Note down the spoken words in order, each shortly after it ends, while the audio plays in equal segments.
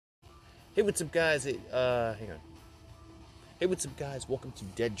Hey, what's up, guys? Hang on. Hey, what's up, guys? Welcome to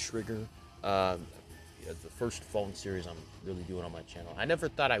Dead Trigger. Yeah, the first phone series I'm really doing on my channel. I never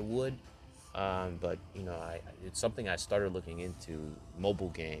thought I would, but you know, it's something I started looking into. Mobile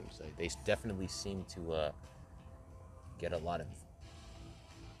games, they definitely seem to get a lot of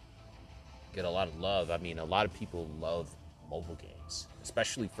love. I mean, a lot of people love mobile games,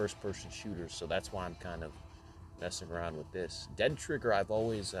 especially first-person shooters. So that's why I'm kind of messing around with this. Dead Trigger, I've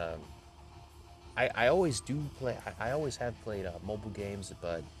always I always do play. I always have played mobile games,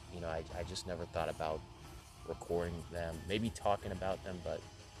 but you know, I just never thought about recording them. Maybe talking about them, but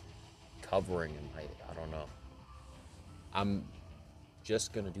covering them, I don't know. I'm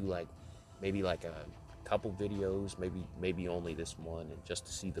just gonna do like maybe like a couple videos, maybe only this one, and just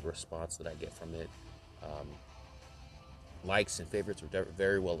to see the response that I get from it. Um, Likes and favorites are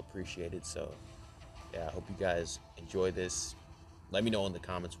very well appreciated. So yeah, I hope you guys enjoy this. Let me know in the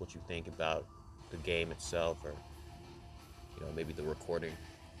comments what you think about the game itself, or you know, maybe the recording.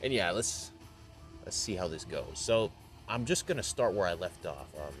 And yeah, let's see how this goes. So I'm just gonna start where I left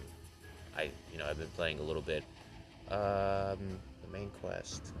off. I've been playing a little bit. The main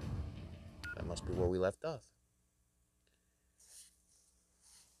quest. That must be where we left off.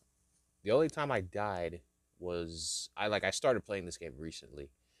 The only time I died was I started playing this game recently,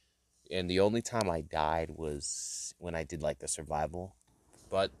 and the only time I died was when I did like the survival.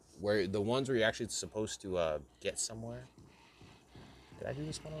 But where the ones where you're actually supposed to get somewhere. Did I do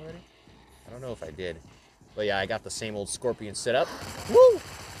this one already? I don't know if I did. But yeah, I got the same old scorpion set up. Woo!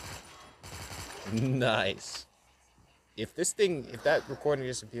 Nice. If that recording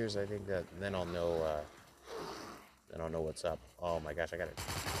disappears, I think that then I'll know what's up. Oh my gosh, I gotta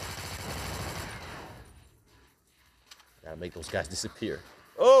make those guys disappear.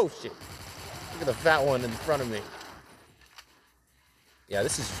 Oh shit! Look at the fat one in front of me. Yeah,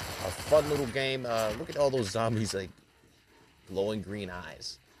 this is a fun little game. Look at all those zombies, like glowing green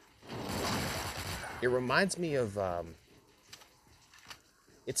eyes. It reminds me of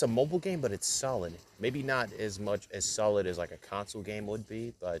it's a mobile game, but it's solid. Maybe not as much as solid as like a console game would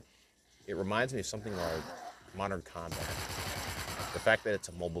be, but it reminds me of something like Modern Combat. The fact that it's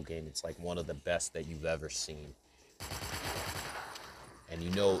a mobile game, it's like one of the best that you've ever seen. And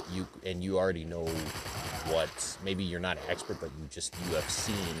you already know what, maybe you're not an expert, but you have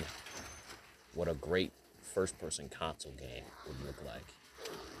seen what a great first-person console game would look like.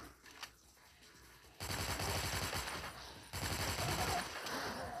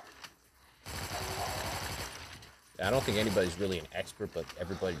 I don't think anybody's really an expert, but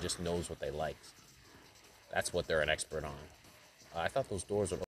everybody just knows what they like. That's what they're an expert on. I thought those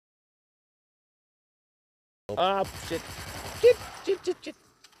doors would open. Oh, shit. Shit.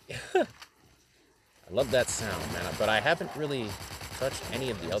 I love that sound, man. But I haven't really touched any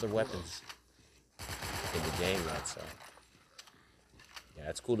of the other weapons in the game yet, so. Yeah,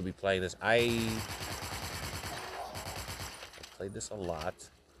 it's cool to be playing this. I played this a lot.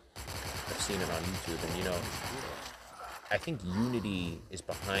 I've seen it on YouTube, and you know, I think Unity is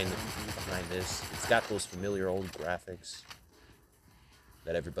behind this. It's got those familiar old graphics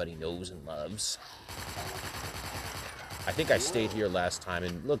that everybody knows and loves. I think I stayed here last time,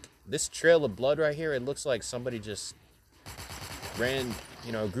 and look, this trail of blood right here, it looks like somebody just ran,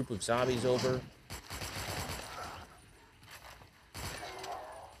 you know, a group of zombies over.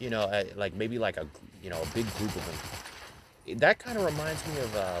 You know, like maybe like a big group of them. That kind of reminds me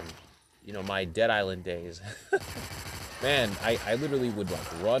of, you know, my Dead Island days. Man, I literally would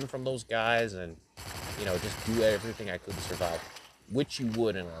like run from those guys and, you know, just do everything I could to survive, which you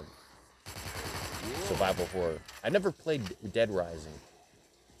would in a survival horror. I never played Dead Rising,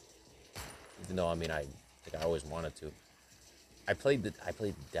 even though I mean I think I always wanted to. I played the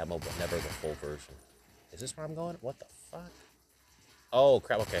demo, but never the full version. Is this where I'm going? What the fuck? Oh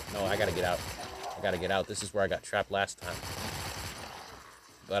crap! Okay, no, I gotta get out. I gotta get out. This is where I got trapped last time.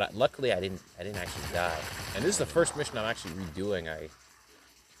 But luckily, I didn't actually die. And this is the first mission I'm actually redoing. I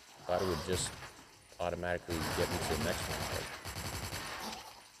thought it would just automatically get me to the next one. But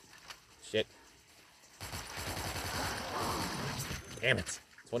shit. Damn it.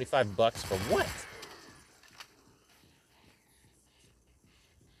 $25 for what?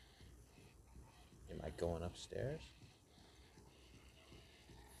 Am I going upstairs?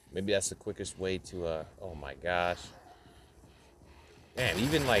 Maybe that's the quickest way to, oh my gosh. Man,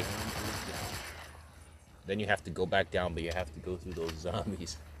 even like, then you have to go back down, but you have to go through those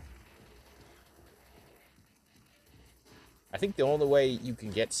zombies. I think the only way you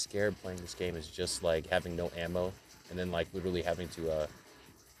can get scared playing this game is just like having no ammo, and then like literally having to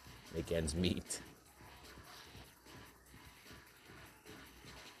make ends meet.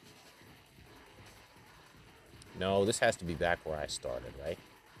 No, this has to be back where I started, right?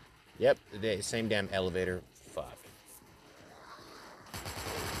 Yep, the same damn elevator. Fuck.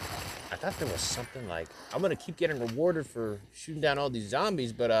 I thought there was something like, I'm gonna keep getting rewarded for shooting down all these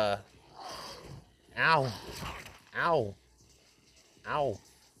zombies, but ow. Ow. Ow.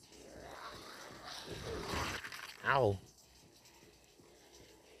 Ow.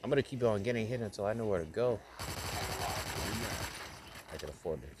 I'm gonna keep on getting hit until I know where to go. I can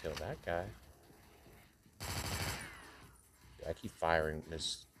afford to kill that guy. I keep firing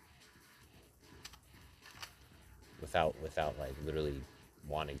this without like literally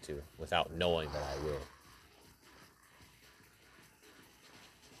wanting to, without knowing that I will.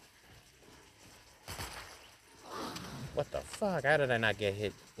 What the fuck? How did I not get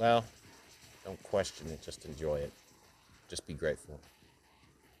hit? Well, don't question it, just enjoy it. Just be grateful.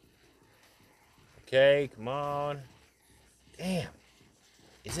 Okay, come on. Damn.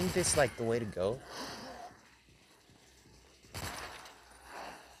 Isn't this like the way to go?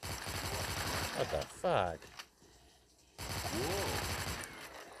 What the fuck? Whoa.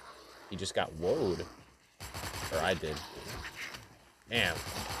 He just got woed. Or I did. Damn.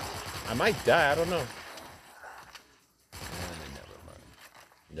 I might die, I don't know.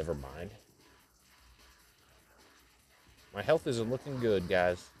 Never mind. My health isn't looking good,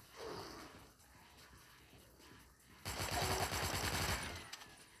 guys.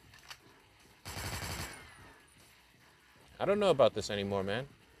 I don't know about this anymore, man.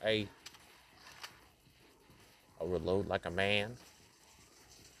 I'll reload like a man.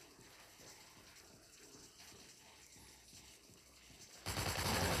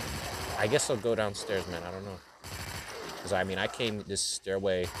 I guess I'll go downstairs, man. I don't know. Because, I mean, I came this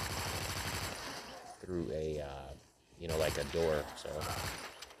stairway through a, you know, like a door, so.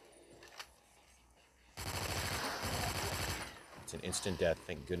 It's an instant death,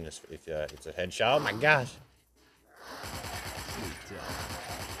 thank goodness. If it's a headshot, oh my gosh.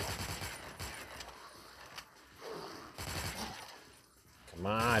 Come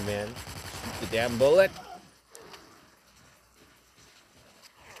on, man. Shoot the damn bullet.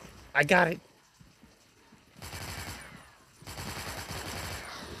 I got it.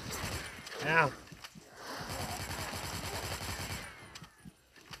 Ow.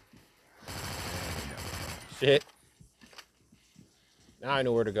 Shit. Now I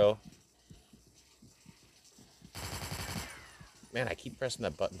know where to go. Man, I keep pressing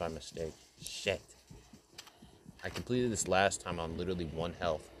that button by mistake. Shit. I completed this last time on literally 1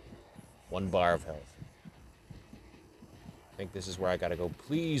 health. 1 bar of health. I think this is where I gotta go.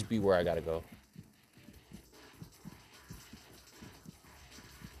 Please be where I gotta go.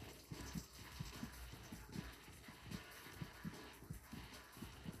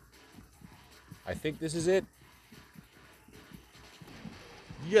 I think this is it.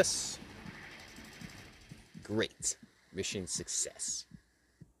 Yes. Great. Mission success.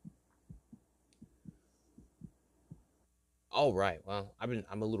 All right. Well,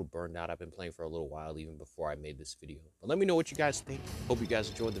 I'm a little burned out. I've been playing for a little while even before I made this video. But let me know what you guys think. Hope you guys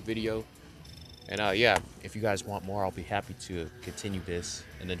enjoyed the video. And yeah, if you guys want more, I'll be happy to continue this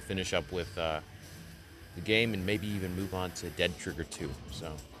and then finish up with the game and maybe even move on to Dead Trigger 2.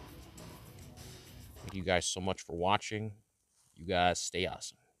 So thank you guys so much for watching. You guys stay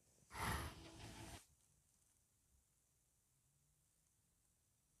awesome.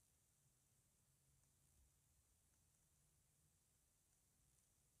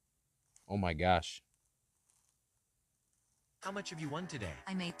 Oh my gosh. How much have you won today?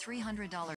 I made $300.